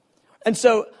 And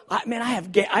so,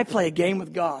 I play a game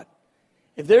with God.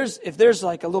 If there's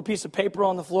like a little piece of paper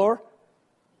on the floor,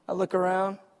 I look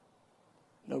around,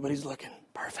 nobody's looking.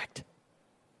 Perfect.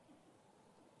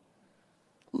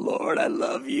 Lord, I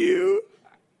love you.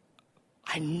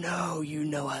 I know you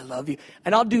know I love you.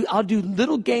 And I'll do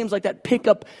little games like that. Pick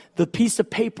up the piece of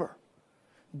paper.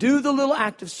 Do the little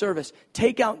act of service.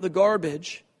 Take out the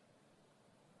garbage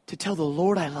to tell the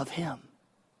Lord I love Him.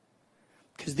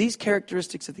 Because these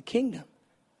characteristics of the kingdom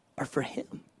are for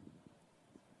Him.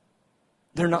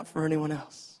 They're not for anyone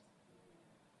else.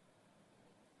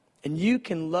 And you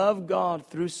can love God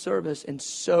through service in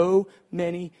so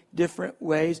many different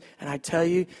ways. And I tell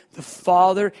you, the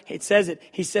Father, He says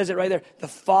it right there. The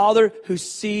Father who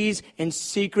sees in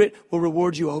secret will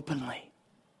reward you openly.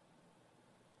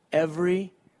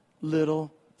 Every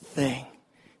little thing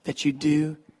that you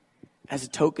do as a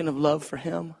token of love for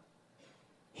Him,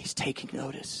 He's taking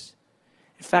notice.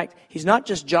 In fact, He's not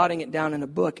just jotting it down in a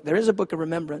book. There is a book of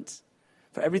remembrance.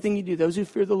 For everything you do, those who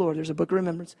fear the Lord, there's a book of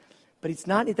remembrance. But it's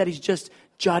not that He's just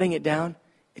jotting it down.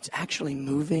 It's actually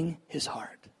moving His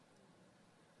heart.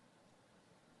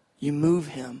 You move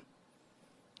Him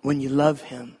when you love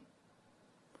Him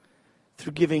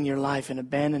through giving your life in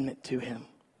abandonment to Him.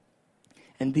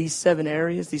 And these 7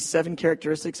 areas, these 7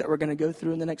 characteristics that we're going to go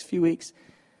through in the next few weeks,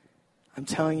 I'm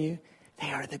telling you,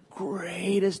 they are the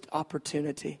greatest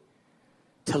opportunity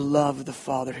to love the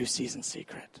Father who sees in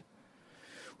secret.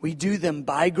 We do them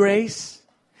by grace.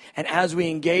 And as we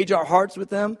engage our hearts with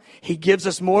them, He gives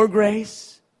us more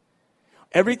grace.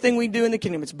 Everything we do in the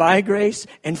kingdom, it's by grace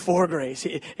and for grace.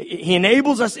 He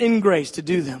enables us in grace to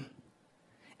do them.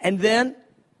 And then,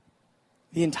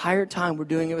 the entire time we're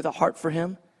doing it with a heart for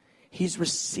Him, He's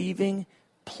receiving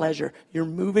pleasure. You're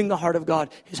moving the heart of God.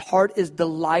 His heart is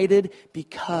delighted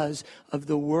because of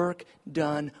the work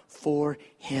done for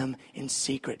Him in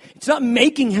secret. It's not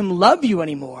making Him love you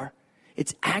anymore.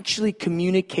 It's actually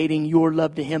communicating your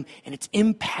love to Him, and it's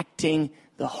impacting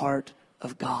the heart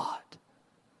of God.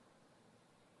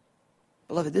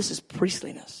 Beloved, this is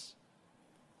priestliness.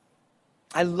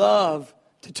 I love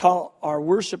to tell our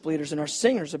worship leaders and our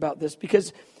singers about this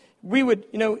because we would,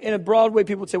 in a broad way,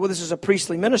 people would say, well, this is a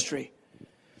priestly ministry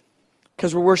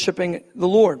because we're worshiping the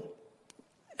Lord.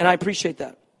 And I appreciate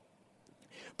that.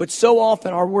 But so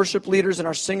often our worship leaders and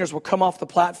our singers will come off the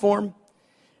platform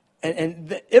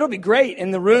and it'll be great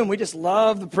in the room. We just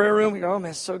love the prayer room. We go, oh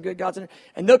man, it's so good. God's in there.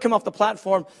 And they'll come off the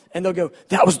platform and they'll go,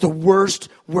 that was the worst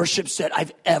worship set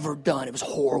I've ever done. It was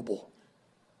horrible.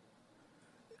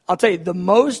 I'll tell you, the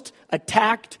most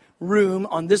attacked room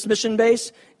on this mission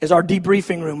base is our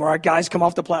debriefing room where our guys come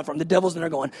off the platform. The devil's in there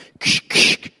going,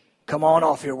 come on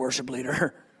off here, worship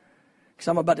leader. Because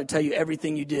I'm about to tell you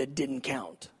everything you didn't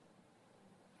count.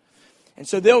 And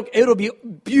so it'll be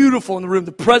beautiful in the room.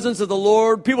 The presence of the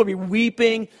Lord. People will be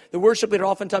weeping. The worship leader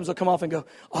oftentimes will come off and go,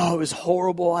 oh, it was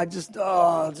horrible. And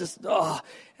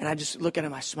I just look at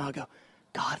him, I smile and go,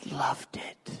 God loved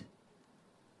it.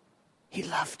 He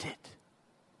loved it.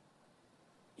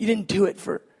 You didn't do it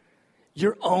for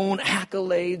your own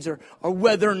accolades or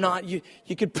whether or not you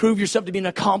could prove yourself to be an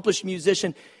accomplished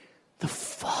musician. The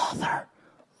Father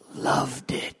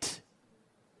loved it.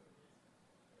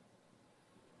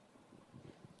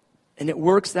 And it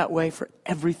works that way for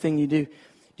everything you do. Do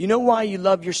you know why you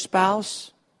love your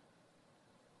spouse?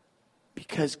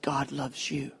 Because God loves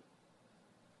you.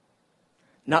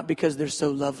 Not because they're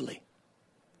so lovely.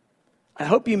 I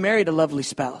hope you married a lovely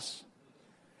spouse.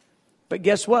 But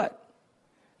guess what?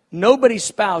 Nobody's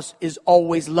spouse is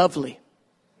always lovely.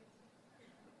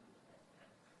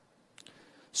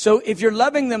 So if you're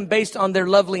loving them based on their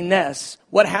loveliness,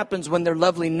 what happens when their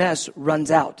loveliness runs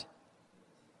out?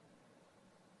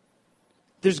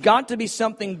 There's got to be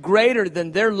something greater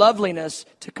than their loveliness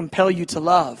to compel you to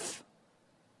love.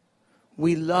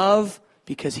 We love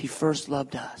because He first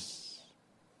loved us.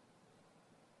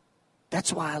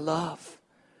 That's why I love.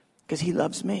 Because He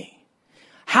loves me.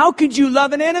 How could you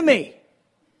love an enemy?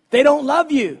 They don't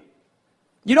love you.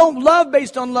 You don't love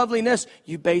based on loveliness.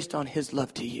 You based on His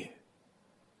love to you.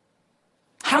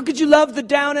 How could you love the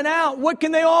down and out? What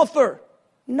can they offer?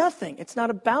 Nothing. It's not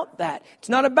about that. It's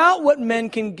not about what men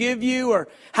can give you or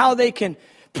how they can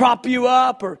prop you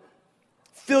up or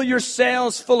fill your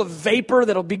sails full of vapor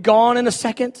that'll be gone in a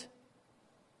second.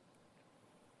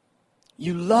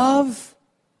 You love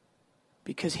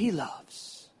because He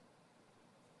loves.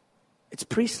 It's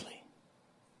priestly.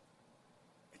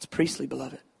 It's priestly,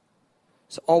 beloved.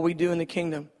 So all we do in the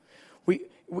kingdom,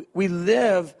 we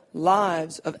live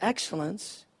lives of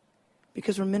excellence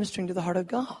because we're ministering to the heart of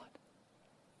God.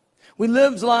 We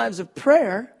live lives of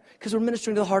prayer because we're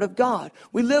ministering to the heart of God.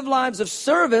 We live lives of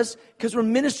service because we're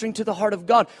ministering to the heart of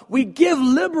God. We give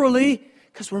liberally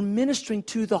because we're ministering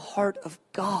to the heart of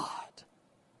God.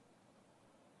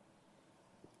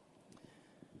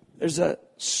 There's a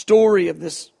story of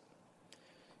this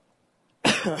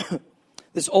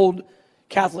this old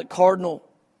Catholic cardinal.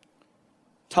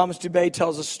 Thomas Dubay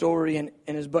tells a story in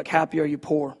his book, Happy Are You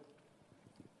Poor?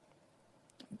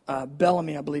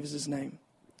 Bellamy, I believe is his name.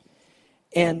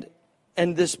 And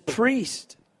this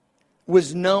priest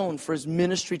was known for his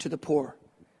ministry to the poor.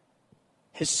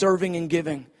 his serving and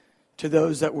giving to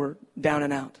those that were down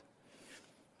and out.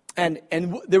 And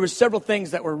there were several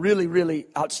things that were really, really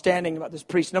outstanding about this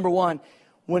priest. Number one,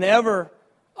 whenever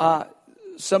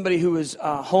somebody who was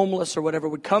homeless or whatever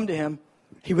would come to him,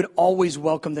 he would always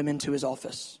welcome them into his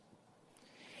office.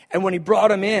 And when he brought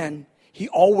them in, he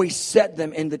always set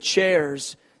them in the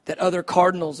chairs that other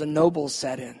cardinals and nobles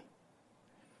sat in.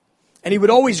 And he would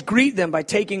always greet them by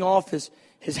taking off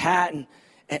his hat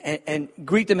and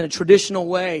greet them in a traditional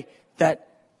way that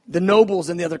the nobles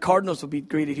and the other cardinals would be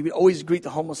greeted. He would always greet the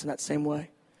homeless in that same way.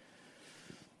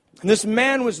 And this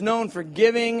man was known for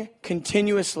giving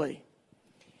continuously.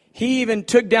 He even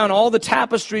took down all the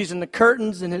tapestries and the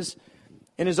curtains in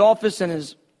his office and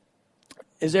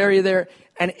his area there,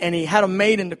 and he had them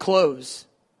made into clothes.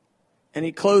 And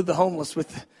he clothed the homeless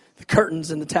with the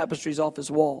curtains and the tapestries off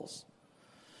his walls.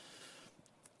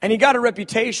 And he got a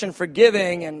reputation for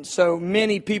giving, and so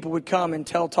many people would come and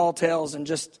tell tall tales and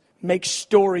just make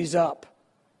stories up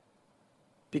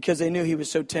because they knew he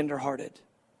was so tender-hearted.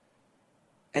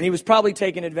 And he was probably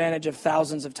taken advantage of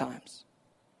thousands of times.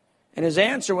 And his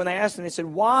answer when they asked him, they said,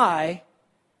 why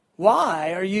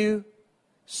are you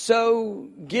so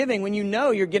giving when you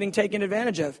know you're getting taken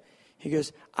advantage of? He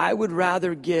goes, I would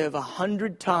rather give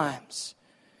 100 times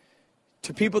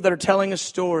to people that are telling a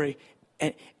story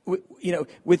and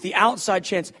with the outside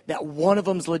chance that one of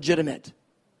them's legitimate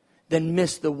than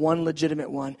miss the one legitimate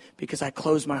one because I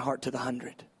closed my heart to the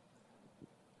 100.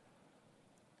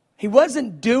 He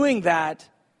wasn't doing that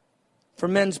for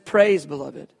men's praise,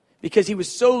 beloved, because he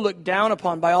was so looked down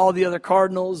upon by all the other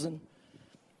cardinals and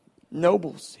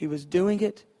nobles. He was doing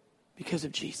it because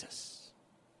of Jesus,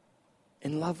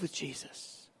 in love with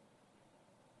Jesus.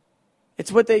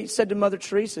 It's what they said to Mother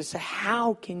Teresa. So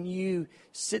how can you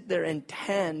sit there and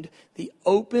tend the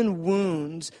open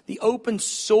wounds, the open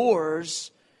sores,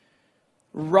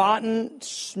 rotten,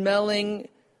 smelling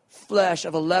flesh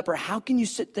of a leper? How can you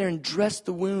sit there and dress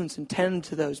the wounds and tend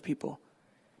to those people?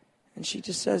 And she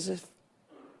just says,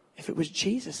 if it was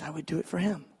Jesus, I would do it for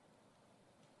him.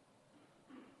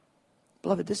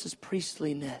 Beloved, this is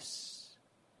priestliness.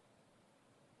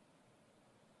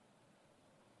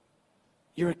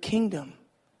 You're a kingdom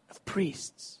of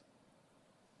priests.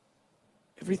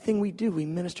 Everything we do, we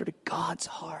minister to God's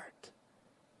heart.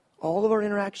 All of our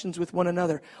interactions with one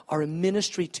another are a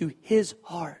ministry to his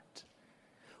heart.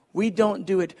 We don't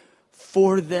do it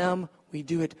for them, we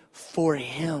do it for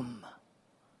him.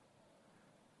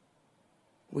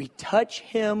 We touch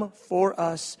him for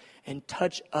us and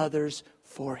touch others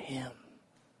for him.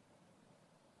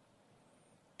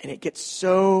 And it gets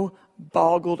so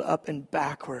boggled up and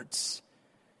backwards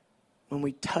when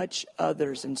we touch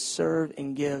others and serve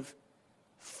and give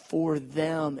for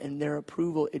them and their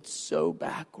approval. It's so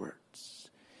backwards.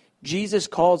 Jesus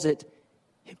calls it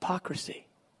hypocrisy.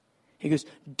 He goes,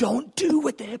 don't do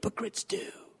what the hypocrites do.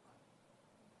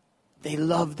 They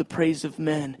love the praise of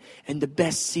men and the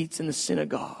best seats in the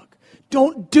synagogue.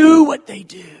 Don't do what they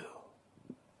do.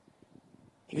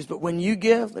 He goes, but when you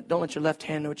give, don't let your left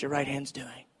hand know what your right hand's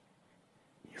doing.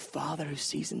 Your Father who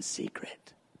sees in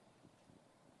secret,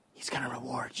 he's going to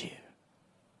reward you.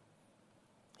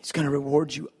 He's going to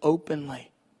reward you openly.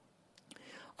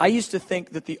 I used to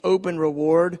think that the open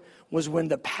reward was when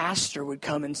the pastor would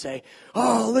come and say,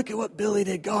 oh, look at what Billy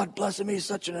did. God bless him. He's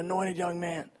such an anointed young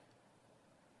man.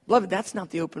 Beloved, that's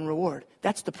not the open reward.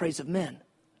 That's the praise of men.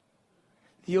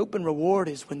 The open reward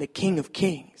is when the King of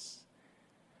Kings,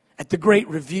 at the great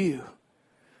review,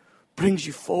 brings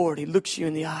you forward. He looks you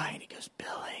in the eye and he goes,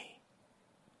 Billy,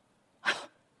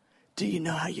 do you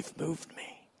know how you've moved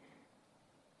me?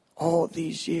 All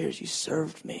these years you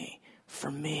served me for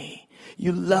me.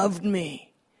 You loved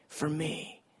me for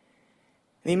me.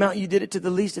 The amount you did it to the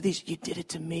least of these, you did it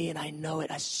to me, and I know it.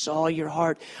 I saw your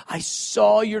heart. I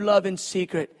saw your love in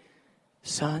secret.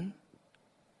 Son,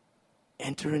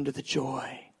 enter into the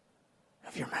joy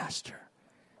of your master.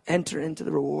 Enter into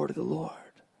the reward of the Lord.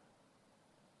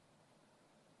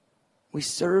 We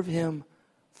serve him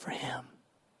for him,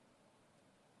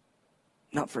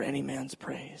 not for any man's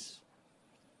praise.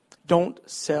 Don't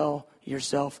sell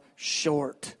yourself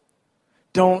short.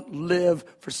 Don't live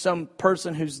for some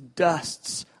person who's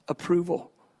dust's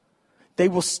approval. They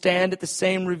will stand at the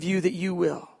same review that you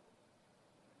will.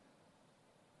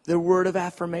 Their word of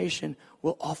affirmation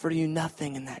will offer you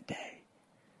nothing in that day.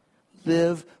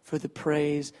 Live for the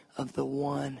praise of the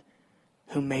one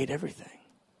who made everything.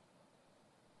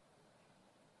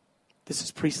 This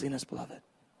is priestliness, beloved.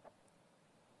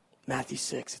 Matthew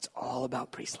 6, it's all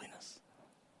about priestliness.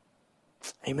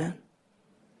 Amen.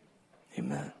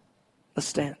 Amen. Let's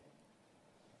stand.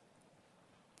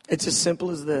 It's as simple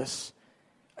as this.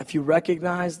 if you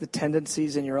recognize the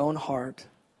tendencies in your own heart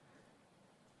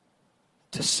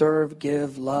to serve,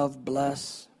 give, love,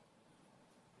 bless,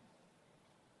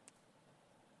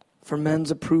 for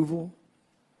men's approval,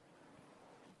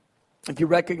 if you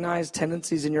recognize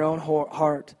tendencies in your own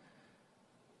heart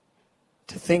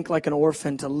to think like an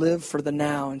orphan, to live for the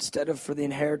now instead of for the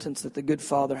inheritance that the good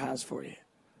Father has for you,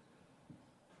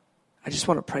 I just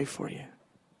want to pray for you.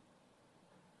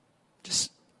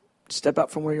 Just step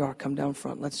out from where you are. Come down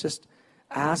front. Let's just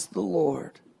ask the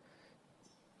Lord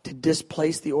to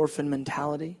displace the orphan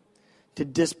mentality, to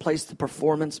displace the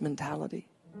performance mentality,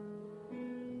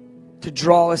 to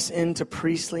draw us into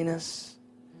priestliness,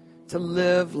 to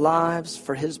live lives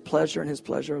for His pleasure and His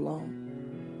pleasure alone.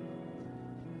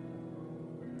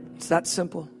 It's that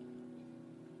simple.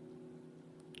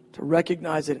 To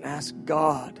recognize it and ask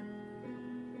God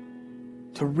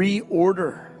to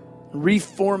reorder,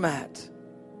 reformat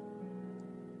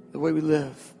the way we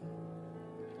live.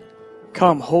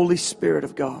 Come, Holy Spirit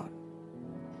of God.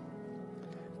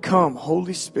 Come,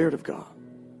 Holy Spirit of God.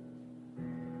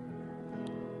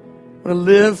 I want to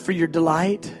live for your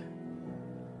delight,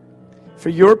 for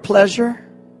your pleasure.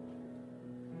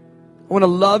 I want to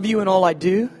love you in all I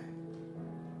do,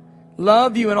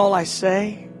 love you in all I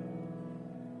say.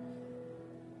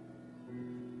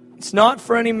 It's not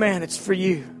for any man, it's for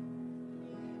you.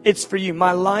 It's for you.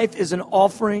 My life is an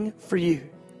offering for you.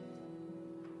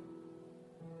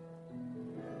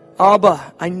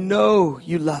 Abba, I know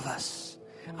you love us.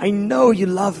 I know you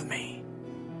love me.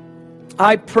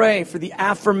 I pray for the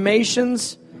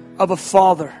affirmations of a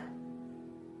father.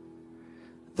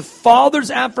 The Father's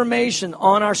affirmation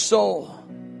on our soul.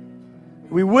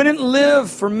 We wouldn't live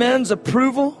for men's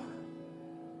approval,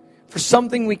 for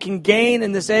something we can gain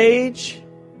in this age.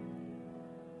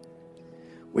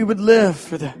 We would live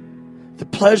for the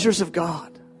pleasures of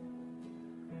God,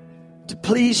 to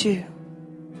please you,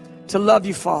 to love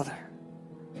you, Father.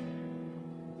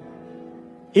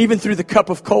 Even through the cup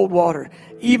of cold water,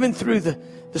 even through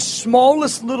the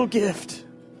smallest little gift.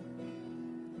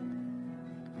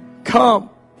 Come,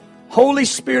 Holy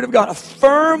Spirit of God,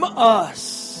 affirm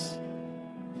us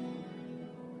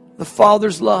the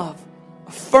Father's love.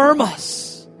 Affirm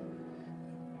us.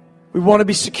 We want to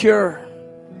be secure.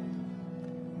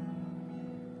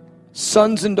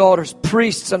 Sons and daughters,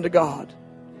 priests unto God.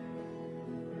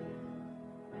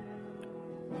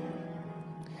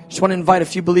 Just want to invite a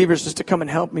few believers just to come and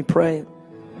help me pray.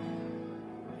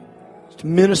 To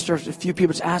minister to a few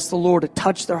people. Just ask the Lord to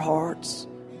touch their hearts.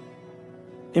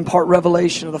 Impart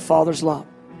revelation of the Father's love.